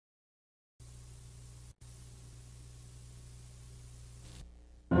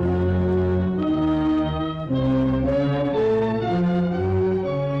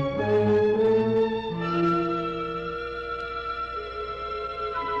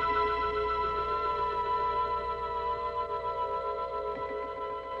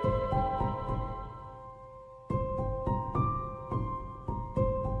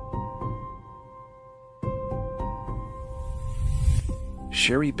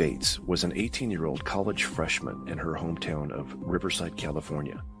Cheri Bates was an 18-year-old college freshman in her hometown of Riverside,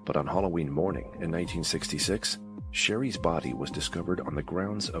 California. But on Halloween morning in 1966, Cheri's body was discovered on the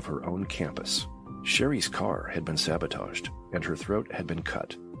grounds of her own campus. Cheri's car had been sabotaged and her throat had been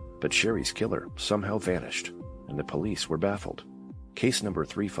cut, but Cheri's killer somehow vanished, and the police were baffled. Case number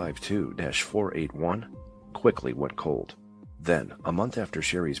 352-481 quickly went cold. Then, a month after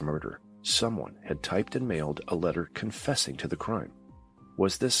Cheri's murder, someone had typed and mailed a letter confessing to the crime.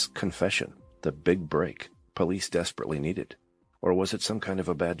 Was this confession the big break police desperately needed, or was it some kind of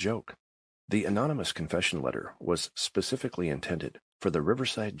a bad joke? The anonymous confession letter was specifically intended for the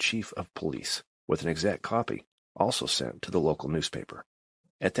Riverside Chief of Police, with an exact copy also sent to the local newspaper.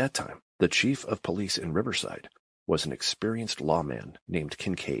 At that time, the Chief of Police in Riverside was an experienced lawman named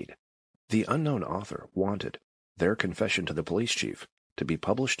Kinkead. The unknown author wanted their confession to the police chief to be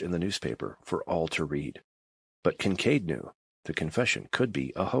published in the newspaper for all to read. But Kinkead knew the confession could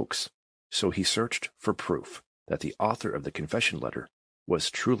be a hoax, so he searched for proof that the author of the confession letter was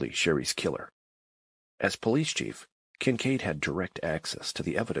truly Cheri's killer. As police chief, Kinkead had direct access to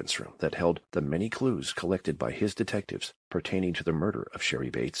the evidence room that held the many clues collected by his detectives pertaining to the murder of Cheri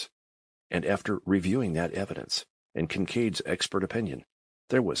Bates. And after reviewing that evidence, in Kinkead's expert opinion,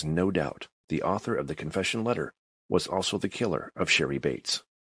 there was no doubt the author of the confession letter was also the killer of Cheri Bates.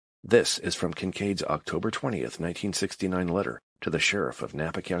 This is from Kinkead's October 20th, 1969 letter to the sheriff of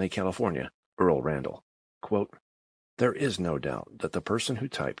Napa County, California, Earl Randall. Quote, "There is no doubt that the person who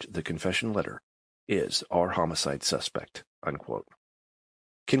typed the confession letter is our homicide suspect." Unquote.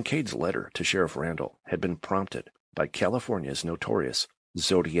 Kinkead's letter to Sheriff Randall had been prompted by California's notorious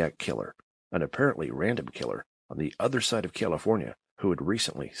Zodiac killer, an apparently random killer on the other side of California who had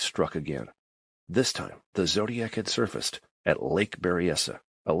recently struck again. This time, the Zodiac had surfaced at Lake Berryessa,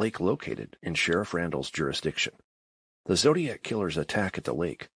 a lake located in Sheriff Randall's jurisdiction. The Zodiac killer's attack at the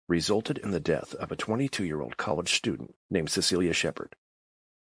lake resulted in the death of a 22-year-old college student named Cecelia Shepard.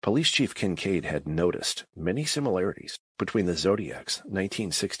 Police Chief Kinkead had noticed many similarities between the Zodiac's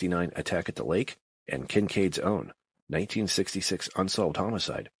 1969 attack at the lake and Kinkead's own 1966 unsolved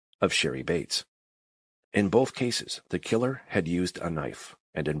homicide of Cheri Bates. In both cases, the killer had used a knife,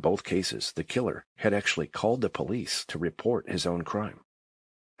 and in both cases, the killer had actually called the police to report his own crime.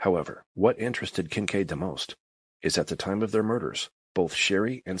 However, what interested Kinkead the most is at the time of their murders, both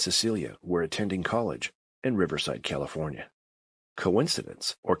Cheri and Cecelia were attending college in Riverside, California.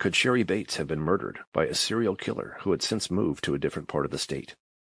 Coincidence, or could Cheri Bates have been murdered by a serial killer who had since moved to a different part of the state?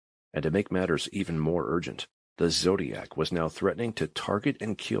 And to make matters even more urgent, the Zodiac was now threatening to target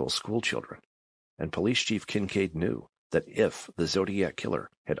and kill school children, and Police Chief Kinkead knew that if the Zodiac killer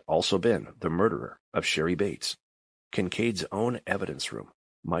had also been the murderer of Cheri Bates, Kinkead's own evidence room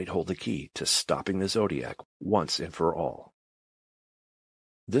might hold the key to stopping the Zodiac once and for all.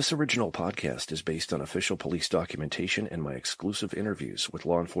 This original podcast is based on official police documentation and my exclusive interviews with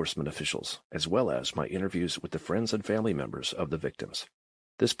law enforcement officials, as well as my interviews with the friends and family members of the victims.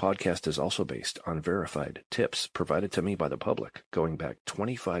 This podcast is also based on verified tips provided to me by the public going back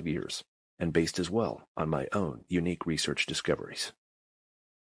 25 years, and based as well on my own unique research discoveries.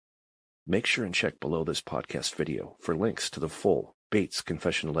 Make sure and check below this podcast video for links to the full Bates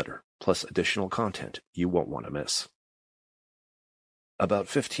confession letter, plus additional content you won't want to miss. About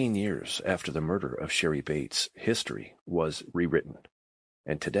 15 years after the murder of Cheri Bates, history was rewritten.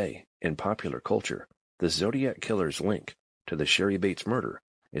 And today, in popular culture, the Zodiac killer's link to the Cheri Bates murder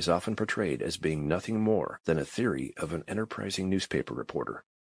is often portrayed as being nothing more than a theory of an enterprising newspaper reporter,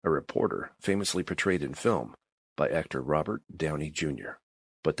 a reporter famously portrayed in film by actor Robert Downey Jr.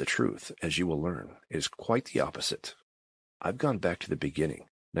 But the truth, as you will learn, is quite the opposite. I've gone back to the beginning,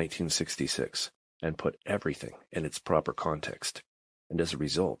 1966, and put everything in its proper context. And as a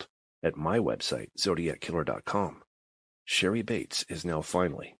result, at my website, zodiackiller.com, Cheri Bates is now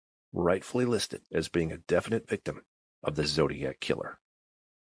finally, rightfully listed as being a definite victim of the Zodiac killer.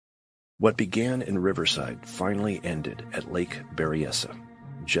 What began in Riverside finally ended at Lake Berryessa,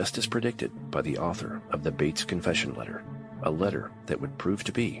 just as predicted by the author of the Bates confession letter, a letter that would prove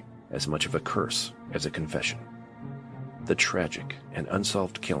to be as much of a curse as a confession. The tragic and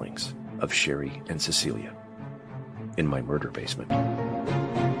unsolved killings of Cheri and Cecelia in my murder basement.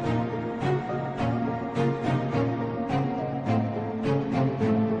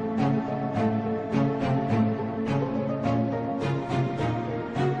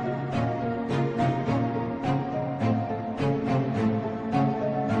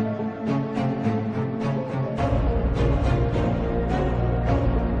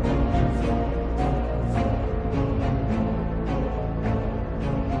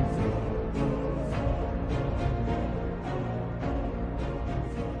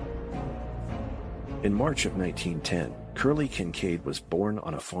 In March of 1910, Curly Kinkead was born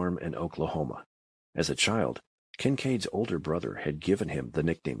on a farm in Oklahoma. As a child, Kinkead's older brother had given him the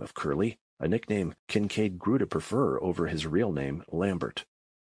nickname of Curly, a nickname Kinkead grew to prefer over his real name, Lambert.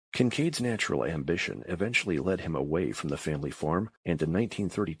 Kinkead's natural ambition eventually led him away from the family farm, and in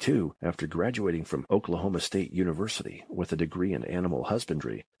 1932, after graduating from Oklahoma State University with a degree in animal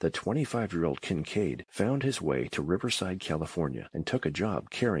husbandry, the 25-year-old Kinkead found his way to Riverside, California, and took a job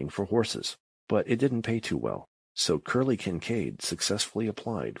caring for horses. But it didn't pay too well, so Curly Kinkead successfully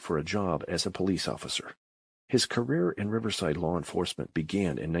applied for a job as a police officer. His career in Riverside law enforcement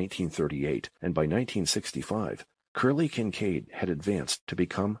began in 1938, and by 1965, Curly Kinkead had advanced to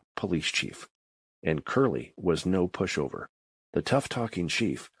become police chief. And Curly was no pushover. The tough-talking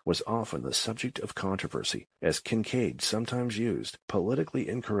chief was often the subject of controversy, as Kinkead sometimes used politically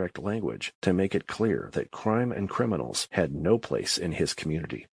incorrect language to make it clear that crime and criminals had no place in his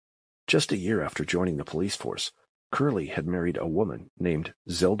community. Just a year after joining the police force, Curly had married a woman named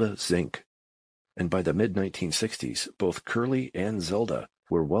Zelda Zink. And by the mid-1960s, both Curly and Zelda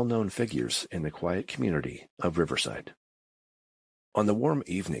were well-known figures in the quiet community of Riverside. On the warm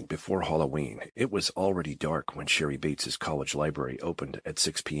evening before Halloween, it was already dark when Cheri Bates' college library opened at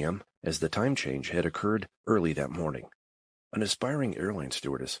 6 p.m., as the time change had occurred early that morning. An aspiring airline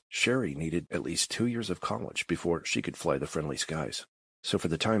stewardess, Cheri needed at least 2 years of college before she could fly the friendly skies. So for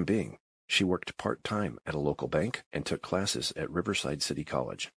the time being, she worked part-time at a local bank and took classes at Riverside City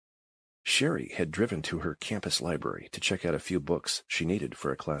College. Cheri had driven to her campus library to check out a few books she needed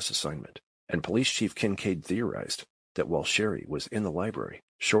for a class assignment, and Police Chief Kinkead theorized that while Cheri was in the library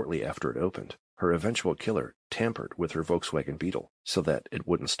shortly after it opened, her eventual killer tampered with her Volkswagen Beetle so that it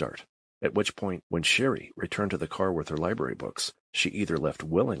wouldn't start, at which point, when Cheri returned to the car with her library books, she either left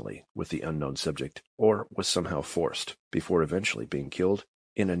willingly with the unknown subject or was somehow forced, before eventually being killed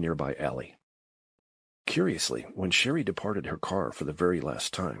in a nearby alley. Curiously, when Cheri departed her car for the very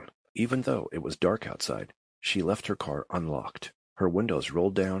last time, even though it was dark outside, she left her car unlocked, her windows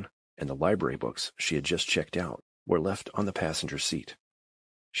rolled down, and the library books she had just checked out were left on the passenger seat.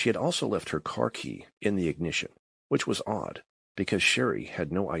 She had also left her car key in the ignition, which was odd, because Cheri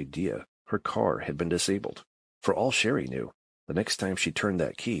had no idea her car had been disabled. For all Cheri knew, the next time she turned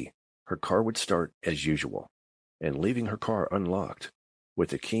that key, her car would start as usual, and leaving her car unlocked, with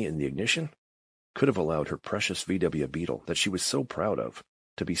the key in the ignition, could have allowed her precious VW Beetle that she was so proud of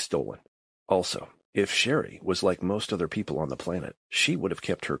to be stolen. Also, if Cheri was like most other people on the planet, she would have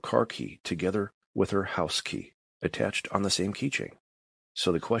kept her car key together with her house key, attached on the same keychain.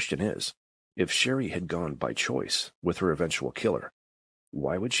 So the question is, if Cheri had gone by choice with her eventual killer,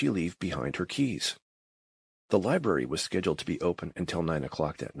 why would she leave behind her keys? The library was scheduled to be open until 9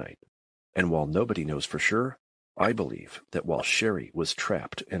 o'clock that night, and while nobody knows for sure, I believe that while Cheri was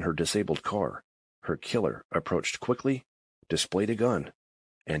trapped in her disabled car, her killer approached quickly, displayed a gun,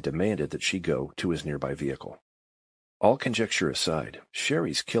 and demanded that she go to his nearby vehicle. All conjecture aside,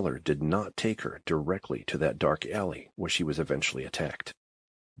 Cheri's killer did not take her directly to that dark alley where she was eventually attacked.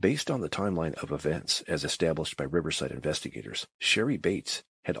 Based on the timeline of events as established by Riverside investigators, Cheri Bates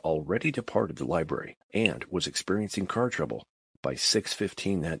had already departed the library and was experiencing car trouble by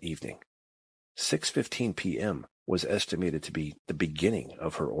 6:15 that evening. 6:15 p.m. was estimated to be the beginning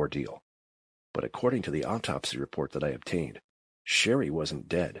of her ordeal. But according to the autopsy report that I obtained, Cheri wasn't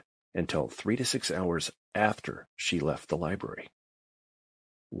dead until 3 to 6 hours after she left the library.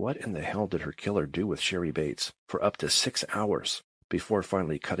 What in the hell did her killer do with Cheri Bates for up to 6 hours before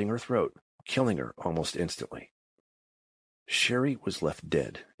finally cutting her throat, killing her almost instantly? Cheri was left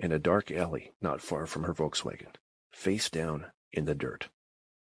dead in a dark alley not far from her Volkswagen, face down in the dirt.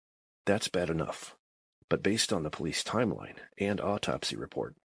 That's bad enough, but based on the police timeline and autopsy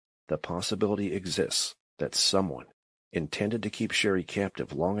report, the possibility exists that someone intended to keep Cheri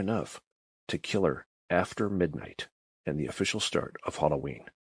captive long enough to kill her after midnight and the official start of Halloween.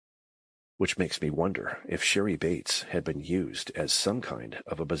 Which makes me wonder if Cheri Bates had been used as some kind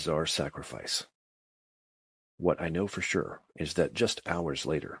of a bizarre sacrifice. What I know for sure is that just hours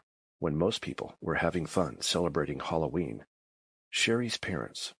later, when most people were having fun celebrating Halloween, Cheri's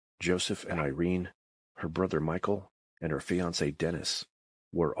parents, Joseph and Irene, her brother Michael, and her fiancé Dennis,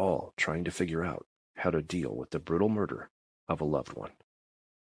 were all trying to figure out how to deal with the brutal murder of a loved one.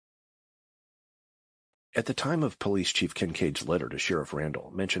 At the time of Police Chief Kinkead's letter to Sheriff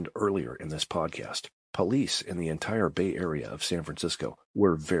Randall, mentioned earlier in this podcast, police in the entire Bay Area of San Francisco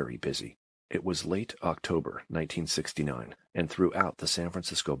were very busy. It was late October 1969, and throughout the San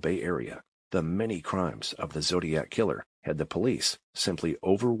Francisco Bay Area, the many crimes of the Zodiac killer had the police simply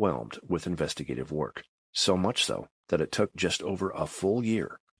overwhelmed with investigative work, so much so that it took just over a full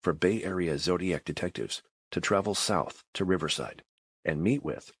year for Bay Area Zodiac detectives to travel south to Riverside and meet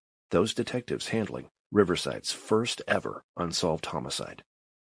with those detectives handling Riverside's first ever unsolved homicide,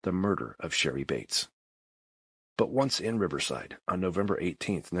 the murder of Cheri Bates. But once in Riverside, on November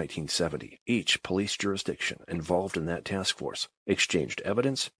 18, 1970, each police jurisdiction involved in that task force exchanged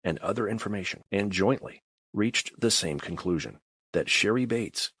evidence and other information and jointly reached the same conclusion, that Cheri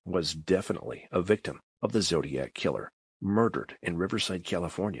Bates was definitely a victim of the Zodiac killer, murdered in Riverside,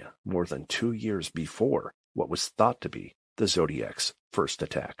 California, more than 2 years before what was thought to be the Zodiac's first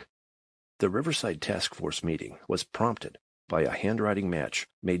attack. The Riverside Task Force meeting was prompted by a handwriting match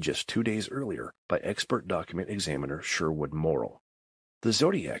made just 2 days earlier by expert document examiner Sherwood Morrill. The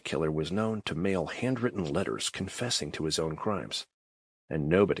Zodiac killer was known to mail handwritten letters confessing to his own crimes, and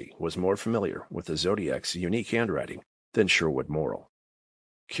nobody was more familiar with the Zodiac's unique handwriting than Sherwood Morrill.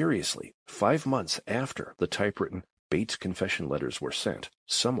 Curiously, 5 months after the typewritten Bates confession letters were sent,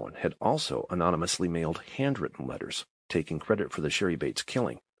 someone had also anonymously mailed handwritten letters, taking credit for the Cheri Bates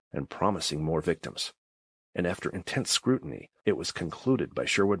killing and promising more victims. And after intense scrutiny, it was concluded by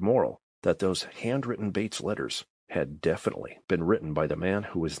Sherwood Morrill that those handwritten Bates letters had definitely been written by the man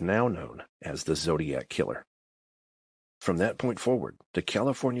who is now known as the Zodiac Killer. From that point forward, the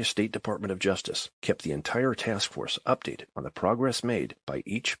California State Department of Justice kept the entire task force updated on the progress made by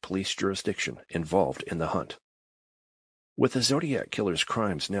each police jurisdiction involved in the hunt. With the Zodiac Killer's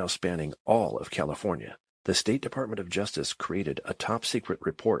crimes now spanning all of California, the State Department of Justice created a top-secret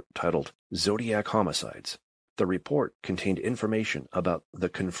report titled Zodiac Homicides. The report contained information about the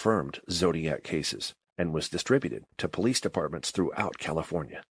confirmed Zodiac cases and was distributed to police departments throughout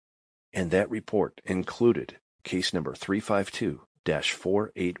California. And that report included case number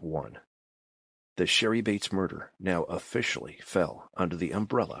 352-481. The Cheri Bates murder now officially fell under the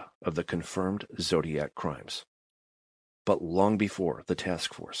umbrella of the confirmed Zodiac crimes. But long before the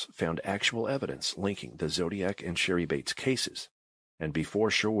task force found actual evidence linking the Zodiac and Cheri Bates cases, and before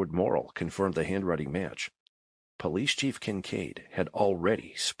Sherwood Morrill confirmed the handwriting match, Police Chief Kinkead had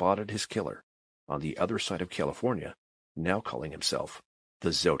already spotted his killer on the other side of California, now calling himself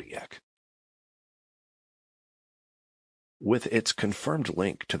the Zodiac. With its confirmed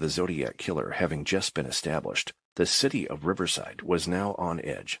link to the Zodiac killer having just been established, the city of Riverside was now on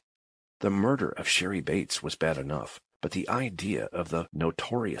edge. The murder of Cheri Bates was bad enough, but the idea of the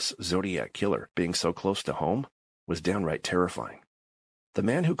notorious Zodiac killer being so close to home was downright terrifying. The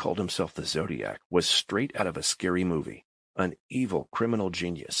man who called himself the Zodiac was straight out of a scary movie, an evil criminal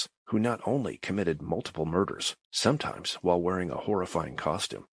genius who not only committed multiple murders, sometimes while wearing a horrifying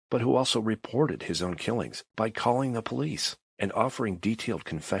costume, but who also reported his own killings by calling the police and offering detailed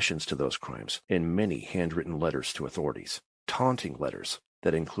confessions to those crimes in many handwritten letters to authorities, taunting letters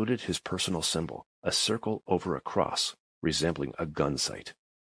that included his personal symbol, a circle over a cross resembling a gun sight.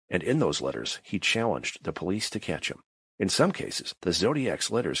 And in those letters, he challenged the police to catch him. In some cases, the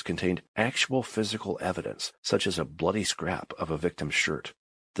Zodiac's letters contained actual physical evidence, such as a bloody scrap of a victim's shirt.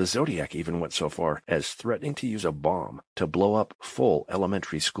 The Zodiac even went so far as threatening to use a bomb to blow up full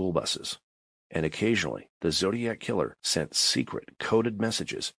elementary school buses. And occasionally, the Zodiac killer sent secret coded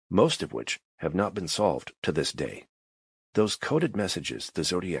messages, most of which have not been solved to this day. Those coded messages the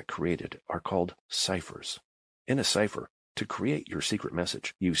Zodiac created are called ciphers. In a cipher, to create your secret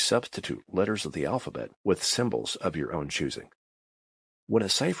message, you substitute letters of the alphabet with symbols of your own choosing. When a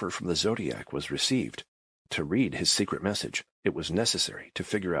cipher from the Zodiac was received, to read his secret message, it was necessary to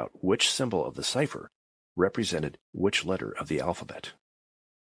figure out which symbol of the cipher represented which letter of the alphabet.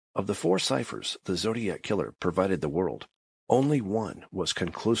 Of the 4 ciphers the Zodiac killer provided the world, only one was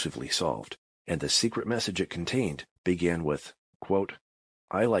conclusively solved, and the secret message it contained began with, quote,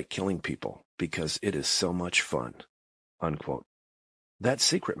 "I like killing people because it is so much fun," unquote. That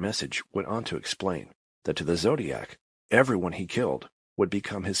secret message went on to explain that to the Zodiac, everyone he killed would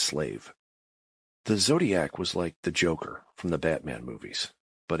become his slave. The Zodiac was like the Joker from the Batman movies,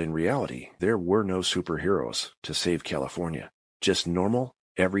 but in reality, there were no superheroes to save California, just normal,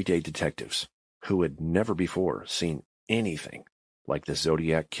 everyday detectives who had never before seen anything like the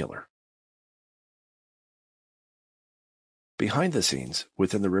Zodiac killer. Behind the scenes,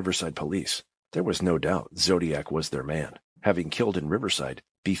 within the Riverside Police, there was no doubt Zodiac was their man, having killed in Riverside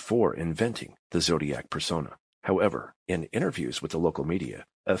before inventing the Zodiac persona. However, in interviews with the local media,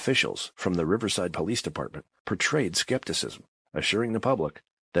 officials from the Riverside Police Department portrayed skepticism, assuring the public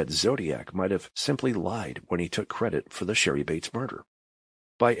that Zodiac might have simply lied when he took credit for the Cheri Bates murder.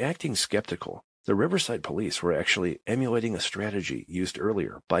 By acting skeptical, the Riverside Police were actually emulating a strategy used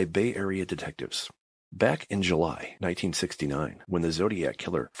earlier by Bay Area detectives. Back in July 1969, when the Zodiac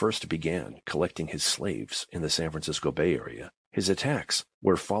killer first began collecting his slaves in the San Francisco Bay Area, His attacks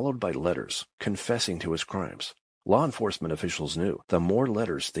were followed by letters confessing to his crimes. Law enforcement officials knew the more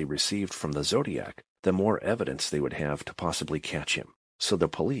letters they received from the Zodiac, the more evidence they would have to possibly catch him. So the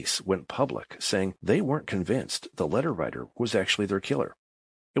police went public, saying they weren't convinced the letter writer was actually their killer.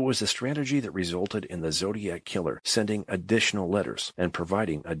 It was a strategy that resulted in the Zodiac killer sending additional letters and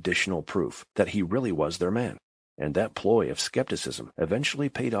providing additional proof that he really was their man. And that ploy of skepticism eventually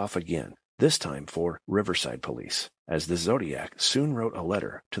paid off again, this time for Riverside police, as the Zodiac soon wrote a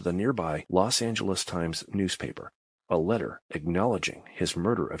letter to the nearby Los Angeles Times newspaper, a letter acknowledging his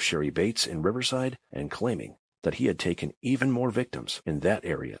murder of Cheri Bates in Riverside and claiming that he had taken even more victims in that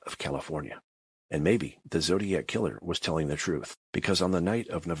area of California. And maybe the Zodiac killer was telling the truth, because on the night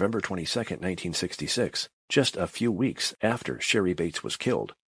of November 22, 1966, just a few weeks after Cheri Bates was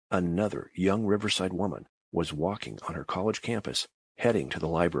killed, another young Riverside woman was walking on her college campus, heading to the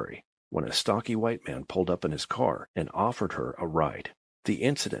library, when a stocky white man pulled up in his car and offered her a ride. The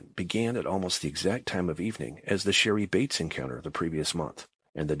incident began at almost the exact time of evening as the Cheri Bates encounter the previous month,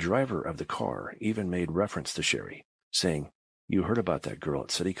 and the driver of the car even made reference to Cheri, saying, "You heard about that girl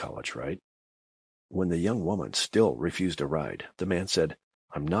at City College, right?" When the young woman still refused a ride, the man said,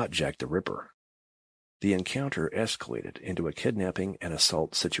 "I'm not Jack the Ripper." The encounter escalated into a kidnapping and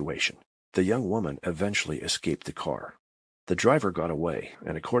assault situation. The young woman eventually escaped the car. The driver got away,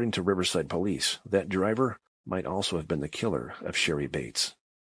 and according to Riverside police, that driver might also have been the killer of Cheri Bates.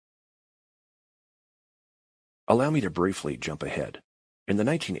 Allow me to briefly jump ahead. In the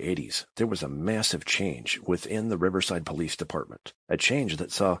 1980s, there was a massive change within the Riverside Police Department, a change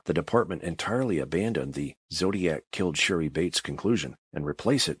that saw the department entirely abandon the Zodiac killed Cheri Bates conclusion and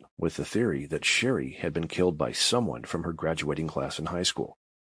replace it with the theory that Cheri had been killed by someone from her graduating class in high school.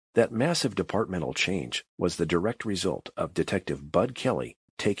 That massive departmental change was the direct result of Detective Bud Kelly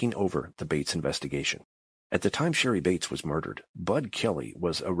taking over the Bates investigation. At the time Cheri Bates was murdered, Bud Kelly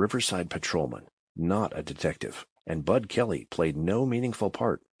was a Riverside patrolman, not a detective, and Bud Kelly played no meaningful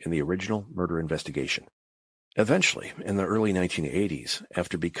part in the original murder investigation. Eventually, in the early 1980s,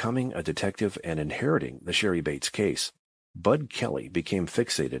 after becoming a detective and inheriting the Cheri Bates case, Bud Kelly became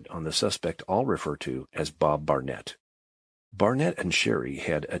fixated on the suspect I'll refer to as Bob Barnett. Barnett and Cheri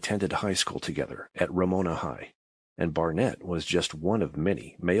had attended high school together at Ramona High, and Barnett was just one of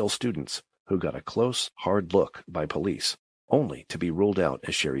many male students who got a close, hard look by police, only to be ruled out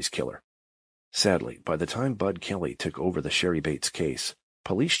as Cheri's killer. Sadly, by the time Bud Kelly took over the Cheri Bates case,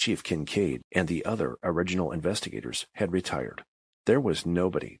 Police Chief Kinkead and the other original investigators had retired. There was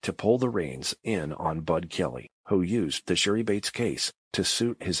nobody to pull the reins in on Bud Kelly, who used the Cheri Bates case to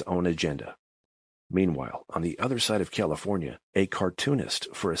suit his own agenda. Meanwhile, on the other side of California, a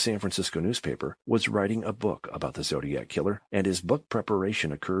cartoonist for a San Francisco newspaper was writing a book about the Zodiac killer, and his book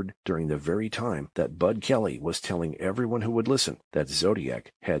preparation occurred during the very time that Bud Kelly was telling everyone who would listen that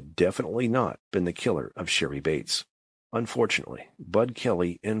Zodiac had definitely not been the killer of Cheri Bates. Unfortunately, Bud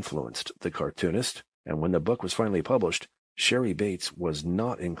Kelly influenced the cartoonist, and when the book was finally published, Cheri Bates was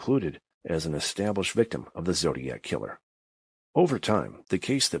not included as an established victim of the Zodiac killer. Over time, the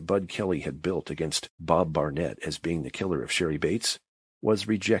case that Bud Kelly had built against Bob Barnett as being the killer of Cheri Bates was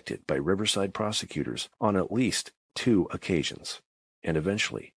rejected by Riverside prosecutors on at least 2 occasions, and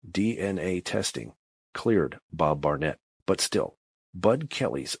eventually DNA testing cleared Bob Barnett. But still, Bud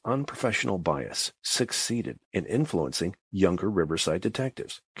Kelly's unprofessional bias succeeded in influencing younger Riverside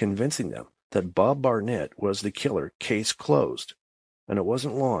detectives, convincing them that Bob Barnett was the killer. Case closed. And it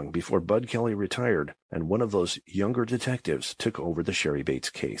wasn't long before Bud Kelly retired and one of those younger detectives took over the Cheri Bates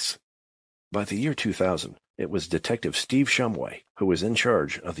case. By the year 2000, it was Detective Steve Shumway who was in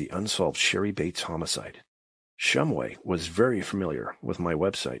charge of the unsolved Cheri Bates homicide. Shumway was very familiar with my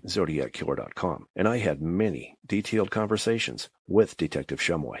website, zodiackiller.com, and I had many detailed conversations with Detective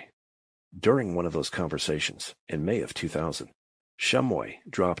Shumway. During one of those conversations, in May of 2000, Shumway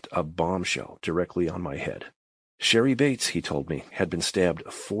dropped a bombshell directly on my head. Cheri Bates, he told me, had been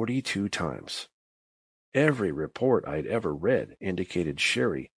stabbed 42 times. Every report I'd ever read indicated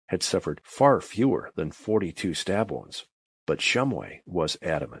Cheri had suffered far fewer than 42 stab wounds. But Shumway was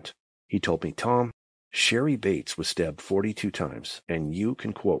adamant. He told me, "Tom, Cheri Bates was stabbed 42 times, and you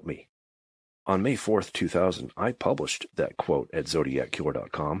can quote me." On May 4th, 2000, I published that quote at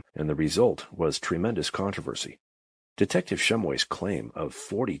zodiackiller.com, and the result was tremendous controversy. Detective Shumway's claim of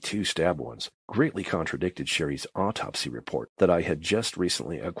 42 stab wounds greatly contradicted Cheri's autopsy report that I had just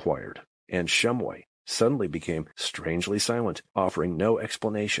recently acquired, and Shumway suddenly became strangely silent, offering no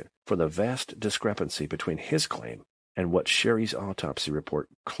explanation for the vast discrepancy between his claim and what Cheri's autopsy report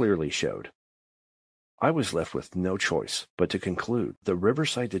clearly showed. I was left with no choice but to conclude the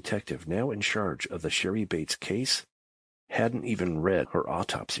Riverside detective now in charge of the Cheri Bates case hadn't even read her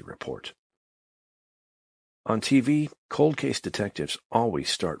autopsy report. On TV, cold case detectives always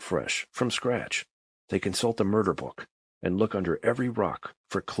start fresh, from scratch. They consult the murder book and look under every rock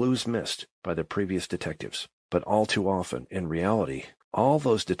for clues missed by the previous detectives. But all too often, in reality, all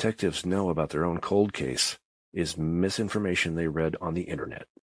those detectives know about their own cold case is misinformation they read on the internet.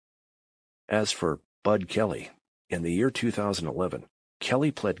 As for Bud Kelly, in the year 2011,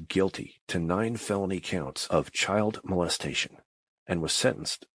 Kelly pled guilty to 9 felony counts of child molestation and was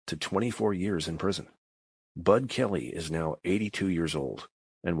sentenced to 24 years in prison. Bud Kelly is now 82 years old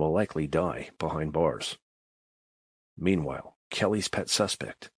and will likely die behind bars. Meanwhile, Kelly's pet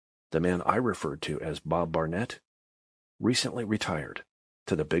suspect, the man I referred to as Bob Barnett, recently retired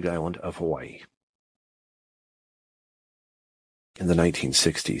to the Big Island of Hawaii. In the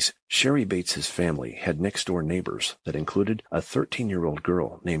 1960s, Cheri Bates' family had next-door neighbors that included a 13-year-old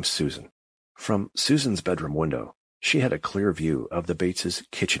girl named Susan. From Susan's bedroom window, she had a clear view of the Bates'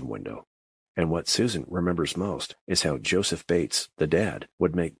 kitchen window. And what Susan remembers most is how Joseph Bates, the dad,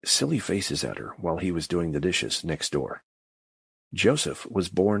 would make silly faces at her while he was doing the dishes next door. Joseph was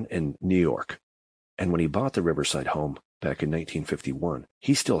born in New York, and when he bought the Riverside home back in 1951,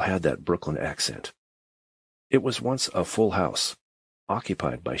 he still had that Brooklyn accent. It was once a full house,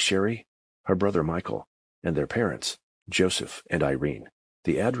 occupied by Cheri, her brother Michael, and their parents, Joseph and Irene.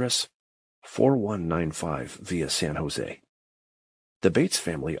 The address, 4195 Via San Jose. The Bates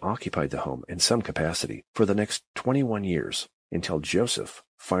family occupied the home in some capacity for the next 21 years until Joseph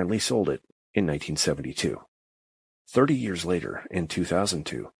finally sold it in 1972. 30 years later, in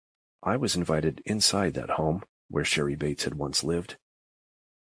 2002, I was invited inside that home where Cheri Bates had once lived.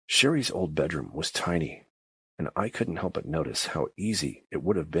 Cheri's old bedroom was tiny, and I couldn't help but notice how easy it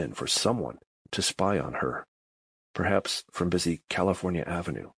would have been for someone to spy on her, perhaps from busy California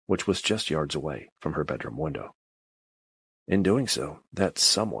Avenue, which was just yards away from her bedroom window. In doing so, that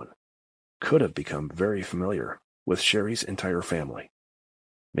someone could have become very familiar with Cheri's entire family.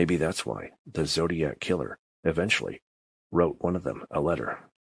 Maybe that's why the Zodiac killer eventually wrote one of them a letter.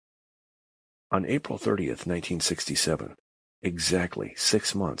 On April 30th, 1967, exactly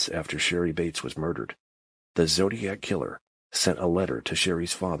 6 months after Cheri Bates was murdered, the Zodiac killer sent a letter to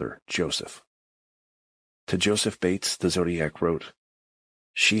Cheri's father, Joseph. To Joseph Bates, the Zodiac wrote,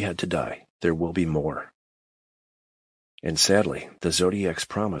 "She had to die. There will be more." And sadly, the Zodiac's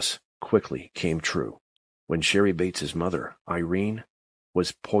promise quickly came true when Cheri Bates' mother, Irene,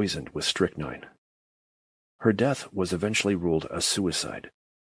 was poisoned with strychnine. Her death was eventually ruled a suicide,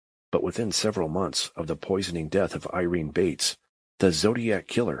 but within several months of the poisoning death of Irene Bates, the Zodiac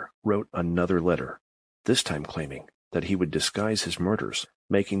killer wrote another letter, this time claiming that he would disguise his murders,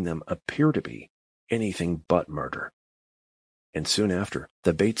 making them appear to be anything but murder. And soon after,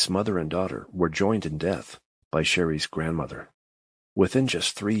 the Bates mother and daughter were joined in death by Cheri's grandmother. Within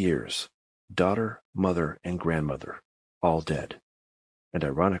just 3 years, daughter, mother, and grandmother all dead. And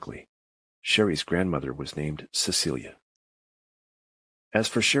ironically, Cheri's grandmother was named Cecelia. As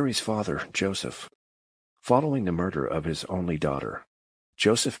for Cheri's father, Joseph, following the murder of his only daughter,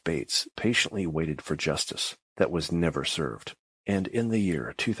 Joseph Bates patiently waited for justice that was never served. And in the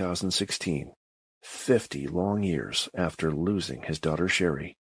year 2016, 50 long years after losing his daughter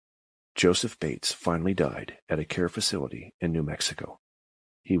Cheri, Joseph Bates finally died at a care facility in New Mexico.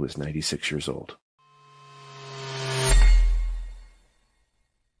 He was 96 years old.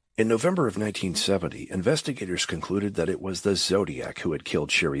 In November of 1970, investigators concluded that it was the Zodiac who had killed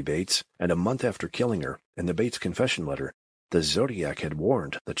Cheri Bates, and a month after killing her, in the Bates confession letter, the Zodiac had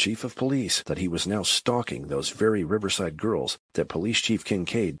warned the chief of police that he was now stalking those very Riverside girls that Police Chief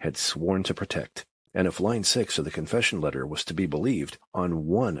Kinkead had sworn to protect. And if line 6 of the confession letter was to be believed, on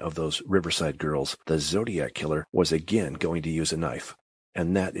one of those Riverside girls, the Zodiac killer was again going to use a knife.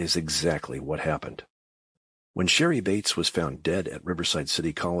 And that is exactly what happened. When Cheri Bates was found dead at Riverside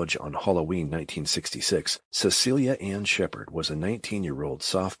City College on Halloween 1966, Cecelia Shepard was a 19-year-old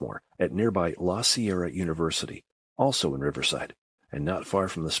sophomore at nearby La Sierra University, also in Riverside, and not far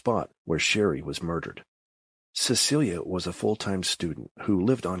from the spot where Cheri was murdered. Cecelia was a full-time student who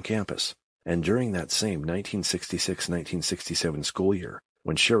lived on campus, and during that same 1966-1967 school year,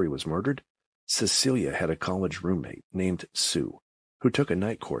 when Cheri was murdered, Cecelia had a college roommate named Sue, who took a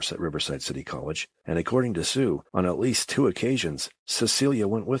night course at Riverside City College, and according to Sue, on at least 2 occasions, Cecelia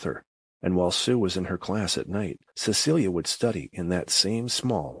went with her. And while Sue was in her class at night, Cecelia would study in that same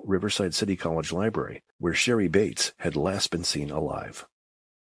small Riverside City College library where Cheri Bates had last been seen alive.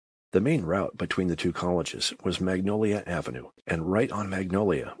 The main route between the 2 colleges was Magnolia Avenue, and right on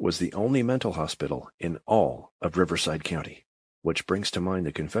Magnolia was the only mental hospital in all of Riverside County, which brings to mind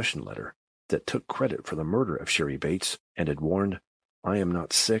the confession letter that took credit for the murder of Cheri Bates and had warned, "I am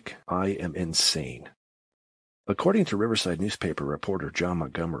not sick, I am insane." According to Riverside newspaper reporter John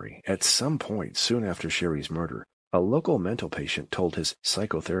Montgomery, at some point soon after Cheri's murder, a local mental patient told his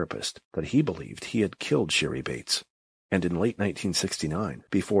psychotherapist that he believed he had killed Cheri Bates. And in late 1969,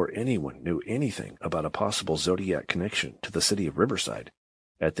 before anyone knew anything about a possible Zodiac connection to the city of Riverside,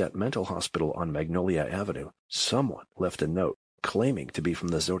 at that mental hospital on Magnolia Avenue, someone left a note claiming to be from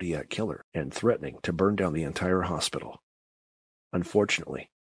the Zodiac killer and threatening to burn down the entire hospital. Unfortunately,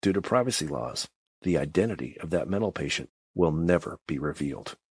 due to privacy laws, the identity of that mental patient will never be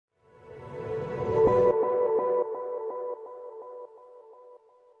revealed.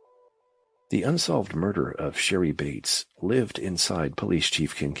 The unsolved murder of Cheri Bates lived inside Police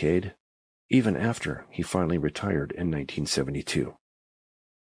Chief Kinkead, even after he finally retired in 1972.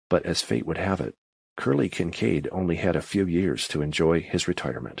 But as fate would have it, Curly Kinkead only had a few years to enjoy his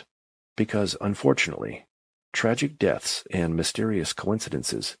retirement, because unfortunately, tragic deaths and mysterious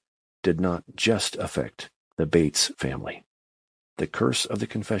coincidences did not just affect the Bates family. The curse of the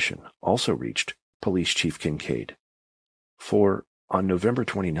confession also reached Police Chief Kinkead. For on November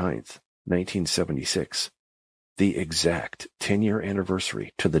 29th, 1976, the exact 10-year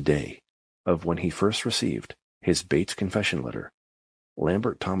anniversary to the day of when he first received his Bates confession letter,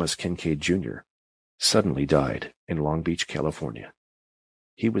 Lambert Thomas Kinkead Jr. suddenly died in Long Beach, California.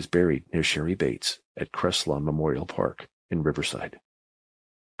 He was buried near Cheri Bates at Crestlawn Memorial Park in Riverside.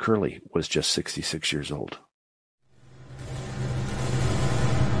 Curly was just 66 years old.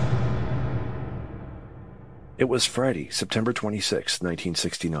 It was Friday, September 26,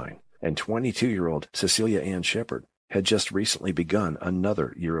 1969, and 22-year-old Cecelia Shepard had just recently begun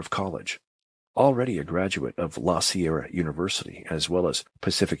another year of college. Already a graduate of La Sierra University as well as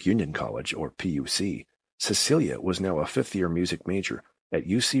Pacific Union College, or PUC, Cecelia was now a fifth-year music major at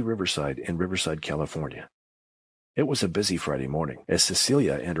UC Riverside in Riverside, California. It was a busy Friday morning as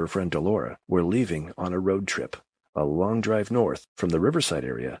Cecelia and her friend Delora were leaving on a road trip, a long drive north from the Riverside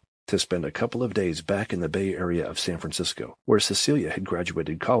area to spend a couple of days back in the Bay Area of San Francisco, where Cecelia had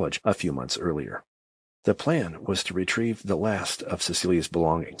graduated college a few months earlier. The plan was to retrieve the last of Cecelia's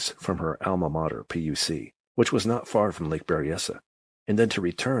belongings from her alma mater, PUC, which was not far from Lake Berryessa, and then to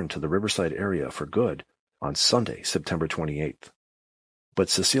return to the Riverside area for good on Sunday, September 28th. But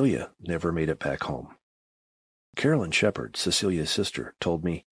Cecelia never made it back home. Carolyn Shepard, Cecelia's sister, told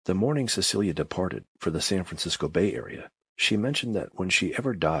me the morning Cecelia departed for the San Francisco Bay Area, she mentioned that when she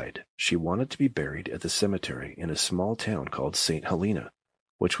ever died, she wanted to be buried at the cemetery in a small town called St. Helena,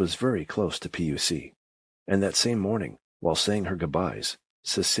 which was very close to PUC. And that same morning, while saying her goodbyes,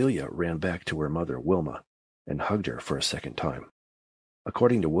 Cecelia ran back to her mother, Wilma, and hugged her for a second time.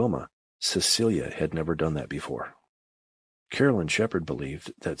 According to Wilma, Cecelia had never done that before. Carolyn Shepard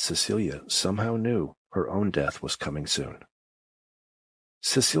believed that Cecelia somehow knew her own death was coming soon.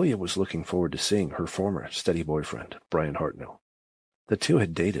 Cecelia was looking forward to seeing her former steady boyfriend, Bryan Hartnell. The two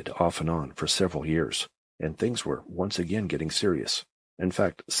had dated off and on for several years, and things were once again getting serious. In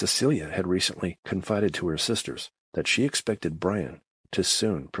fact, Cecelia had recently confided to her sisters that she expected Bryan to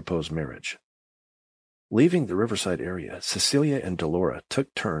soon propose marriage. Leaving the Riverside area, Cecelia and Delora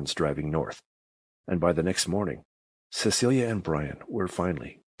took turns driving north, and by the next morning, Cecelia and Bryan were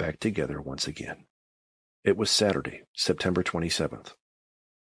finally back together once again. It was Saturday, September 27th.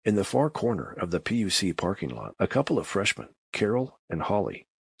 In the far corner of the PUC parking lot, a couple of freshmen, Carol and Holly,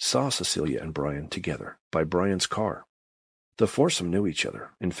 saw Cecelia and Bryan together by Bryan's car. The foursome knew each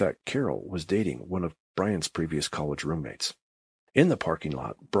other. In fact, Carol was dating one of Bryan's previous college roommates. In the parking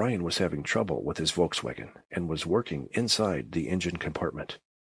lot, Bryan was having trouble with his Volkswagen and was working inside the engine compartment.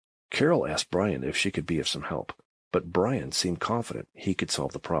 Carol asked Bryan if she could be of some help, but Bryan seemed confident he could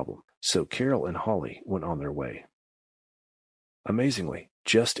solve the problem, so Carol and Holly went on their way. Amazingly,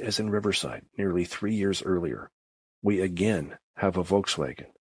 just as in Riverside nearly 3 years earlier, we again have a Volkswagen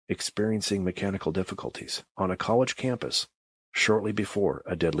experiencing mechanical difficulties on a college campus shortly before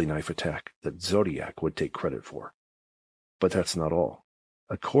a deadly knife attack that Zodiac would take credit for. But that's not all.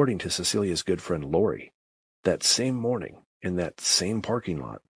 According to Cecelia's good friend Lori, that same morning in that same parking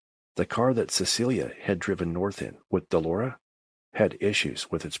lot, the car that Cecelia had driven north in with Delora had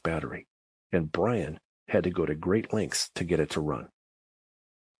issues with its battery, and Bryan had to go to great lengths to get it to run.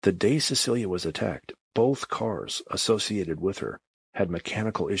 The day Cecelia was attacked, both cars associated with her had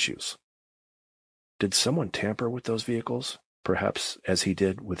mechanical issues. Did someone tamper with those vehicles, perhaps as he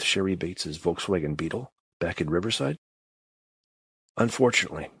did with Cheri Bates's Volkswagen Beetle back in Riverside?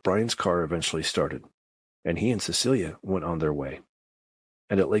 Unfortunately, Bryan's car eventually started, and he and Cecelia went on their way.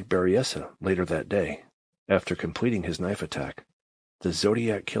 And at Lake Berryessa later that day, after completing his knife attack, the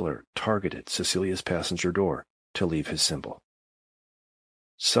Zodiac killer targeted Cecelia's passenger door to leave his symbol.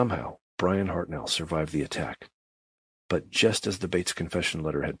 Somehow, Bryan Hartnell survived the attack. But just as the Bates confession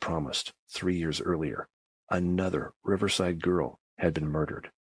letter had promised 3 years earlier, another Riverside girl had been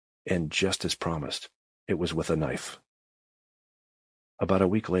murdered. And just as promised, it was with a knife. About a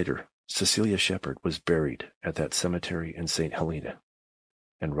week later, Cecelia Shepard was buried at that cemetery in St. Helena.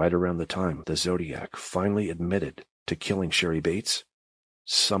 And right around the time the Zodiac finally admitted to killing Cheri Bates,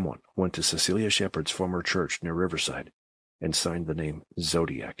 someone went to Cecelia Shepard's former church near Riverside and signed the name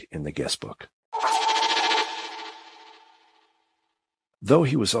Zodiac in the guest book. Though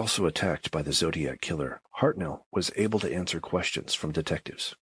he was also attacked by the Zodiac killer, Hartnell was able to answer questions from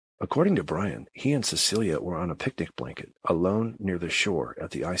detectives. According to Bryan, he and Cecelia were on a picnic blanket, alone near the shore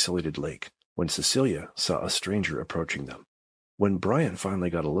at the isolated lake, when Cecelia saw a stranger approaching them. When Bryan finally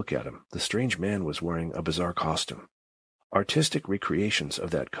got a look at him, the strange man was wearing a bizarre costume. Artistic recreations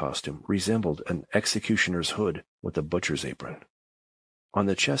of that costume resembled an executioner's hood with a butcher's apron. On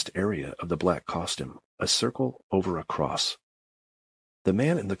the chest area of the black costume, a circle over a cross. The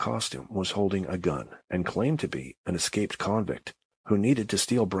man in the costume was holding a gun and claimed to be an escaped convict who needed to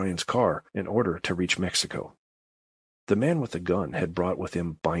steal Bryan's car in order to reach Mexico. The man with the gun had brought with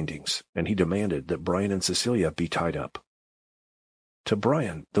him bindings, and he demanded that Bryan and Cecelia be tied up. To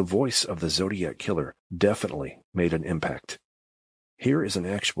Bryan, the voice of the Zodiac killer definitely made an impact. Here is an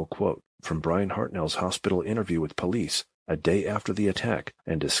actual quote from Bryan Hartnell's hospital interview with police a day after the attack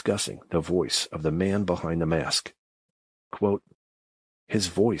and discussing the voice of the man behind the mask. Quote, "His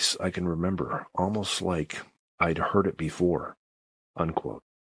voice I can remember almost like I'd heard it before." Unquote.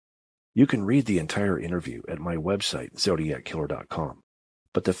 You can read the entire interview at my website, zodiackiller.com.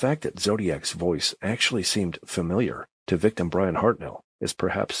 But the fact that Zodiac's voice actually seemed familiar to victim Bryan Hartnell is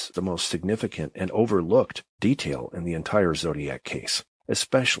perhaps the most significant and overlooked detail in the entire Zodiac case,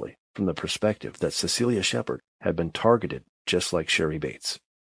 especially from the perspective that Cecelia Shepard had been targeted just like Cheri Bates.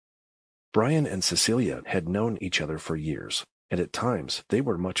 Bryan and Cecelia had known each other for years, and at times they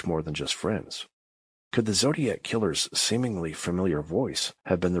were much more than just friends. Could the Zodiac killer's seemingly familiar voice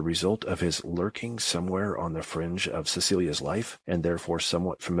have been the result of his lurking somewhere on the fringe of Cecelia's life and therefore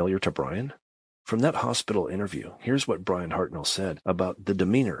somewhat familiar to Bryan? From that hospital interview, here's what Bryan Hartnell said about the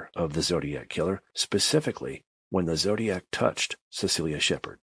demeanor of the Zodiac killer, specifically when the Zodiac touched Cecelia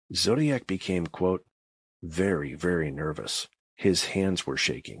Shepard. Zodiac became, quote, very, very nervous. His hands were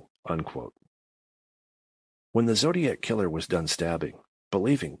shaking, unquote. When the Zodiac killer was done stabbing,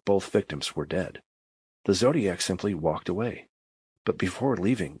 believing both victims were dead, the Zodiac simply walked away. But before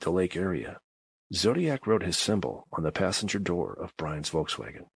leaving the lake area, Zodiac wrote his symbol on the passenger door of Bryan's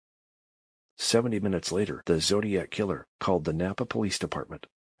Volkswagen. 70 minutes later, the Zodiac killer called the Napa Police Department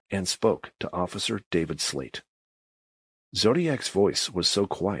and spoke to Officer David Slate. Zodiac's voice was so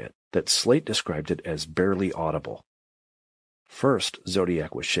quiet that Slate described it as barely audible. First,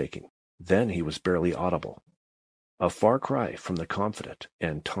 Zodiac was shaking. Then he was barely audible. A far cry from the confident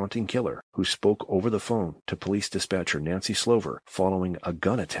and taunting killer who spoke over the phone to police dispatcher Nancy Slover following a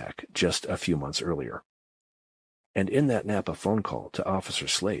gun attack just a few months earlier. And in that Napa phone call to Officer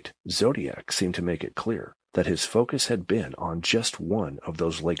Slate, Zodiac seemed to make it clear that his focus had been on just one of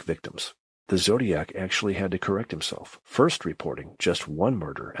those lake victims. The Zodiac actually had to correct himself, first reporting just one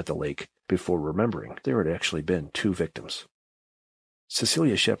murder at the lake before remembering there had actually been 2 victims.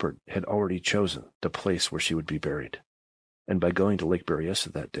 Cecelia Shepard had already chosen the place where she would be buried, and by going to Lake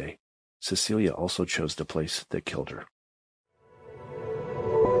Berryessa that day, Cecelia also chose the place that killed her.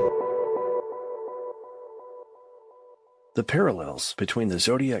 The parallels between the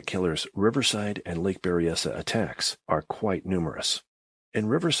Zodiac killer's Riverside and Lake Berryessa attacks are quite numerous. In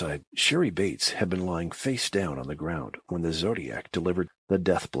Riverside, Cheri Bates had been lying face down on the ground when the Zodiac delivered the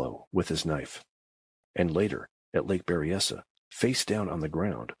death blow with his knife. And later, at Lake Berryessa, face down on the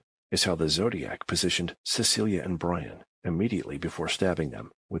ground is how the Zodiac positioned Cecelia and Bryan immediately before stabbing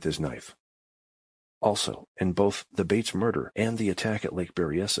them with his knife. Also, in both the Bates murder and the attack at Lake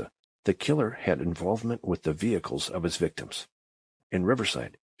Berryessa, the killer had involvement with the vehicles of his victims. In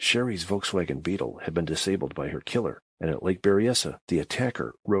Riverside, Cheri's Volkswagen Beetle had been disabled by her killer, and at Lake Berryessa, the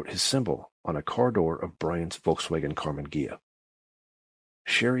attacker wrote his symbol on a car door of Bryan's Volkswagen Carmen Ghia.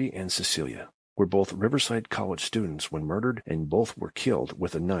 Cheri and Cecelia were both Riverside College students when murdered, and both were killed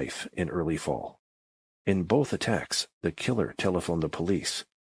with a knife in early fall. In both attacks, the killer telephoned the police,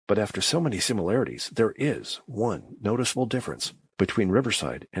 but after so many similarities, there is one noticeable difference between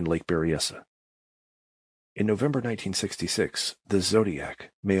Riverside and Lake Berryessa. In November 1966, the Zodiac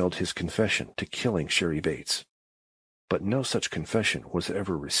mailed his confession to killing Cheri Bates, but no such confession was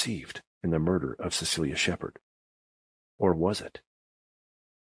ever received in the murder of Cecelia Shepard. Or was it?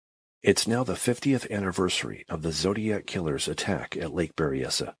 It's now the 50th anniversary of the Zodiac killer's attack at Lake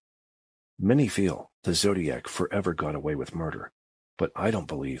Berryessa. Many feel the Zodiac forever got away with murder, but I don't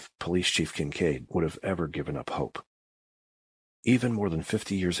believe Police Chief Kinkead would have ever given up hope. Even more than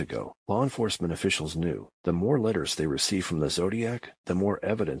 50 years ago, law enforcement officials knew the more letters they received from the Zodiac, the more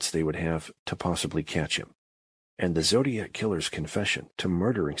evidence they would have to possibly catch him. And the Zodiac killer's confession to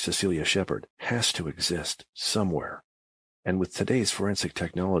murdering Cecelia Shepard has to exist somewhere. And with today's forensic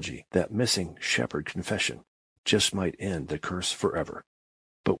technology, that missing Shepard confession just might end the curse forever.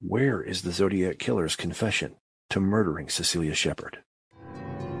 But where is the Zodiac killer's confession to murdering Cecelia Shepard?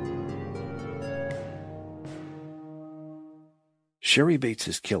 Cheri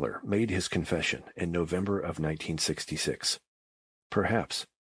Bates' killer made his confession in November of 1966. Perhaps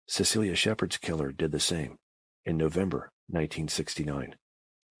Cecelia Shepard's killer did the same in November 1969.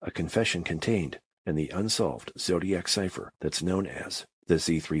 A confession contained in the unsolved Zodiac cipher that's known as the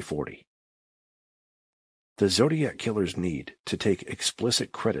Z340. The Zodiac killer's need to take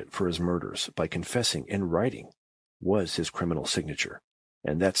explicit credit for his murders by confessing in writing was his criminal signature,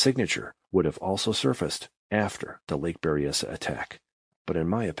 and that signature would have also surfaced after the Lake Berryessa attack. But in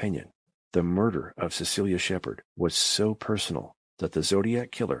my opinion, the murder of Cecelia Shepard was so personal that the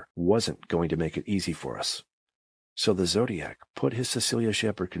Zodiac killer wasn't going to make it easy for us. So the Zodiac put his Cecelia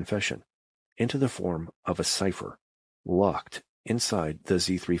Shepard confession into the form of a cipher locked inside the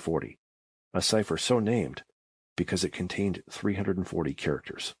Z340, a cipher so named because it contained 340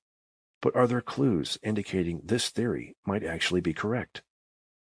 characters. But are there clues indicating this theory might actually be correct?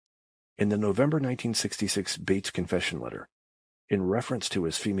 In the November 1966 Bates confession letter, in reference to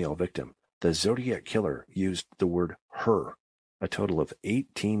his female victim, the Zodiac killer used the word her a total of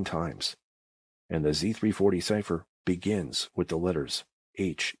 18 times, and the Z340 cipher begins with the letters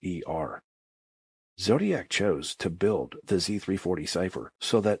H-E-R. Zodiac chose to build the Z340 cipher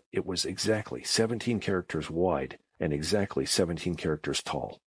so that it was exactly 17 characters wide and exactly 17 characters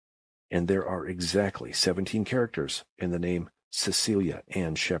tall. And there are exactly 17 characters in the name Cecelia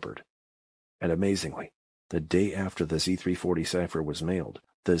Ann Shepard. And amazingly, the day after the Z340 cipher was mailed,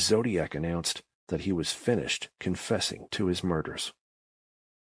 the Zodiac announced that he was finished confessing to his murders.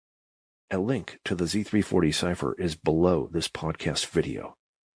 A link to the Z340 cipher is below this podcast video.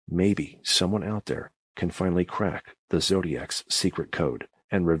 Maybe someone out there can finally crack the Zodiac's secret code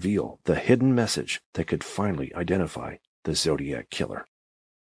and reveal the hidden message that could finally identify the Zodiac killer.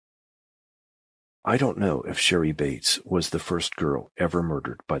 I don't know if Cheri Bates was the first girl ever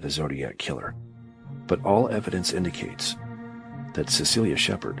murdered by the Zodiac killer, but all evidence indicates that Cecelia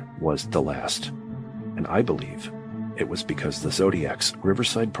Shepard was the last, and I believe it was because the Zodiac's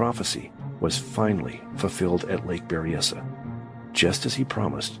Riverside prophecy was finally fulfilled at Lake Berryessa, just as he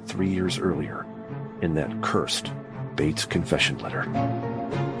promised 3 years earlier in that cursed Bates confession letter.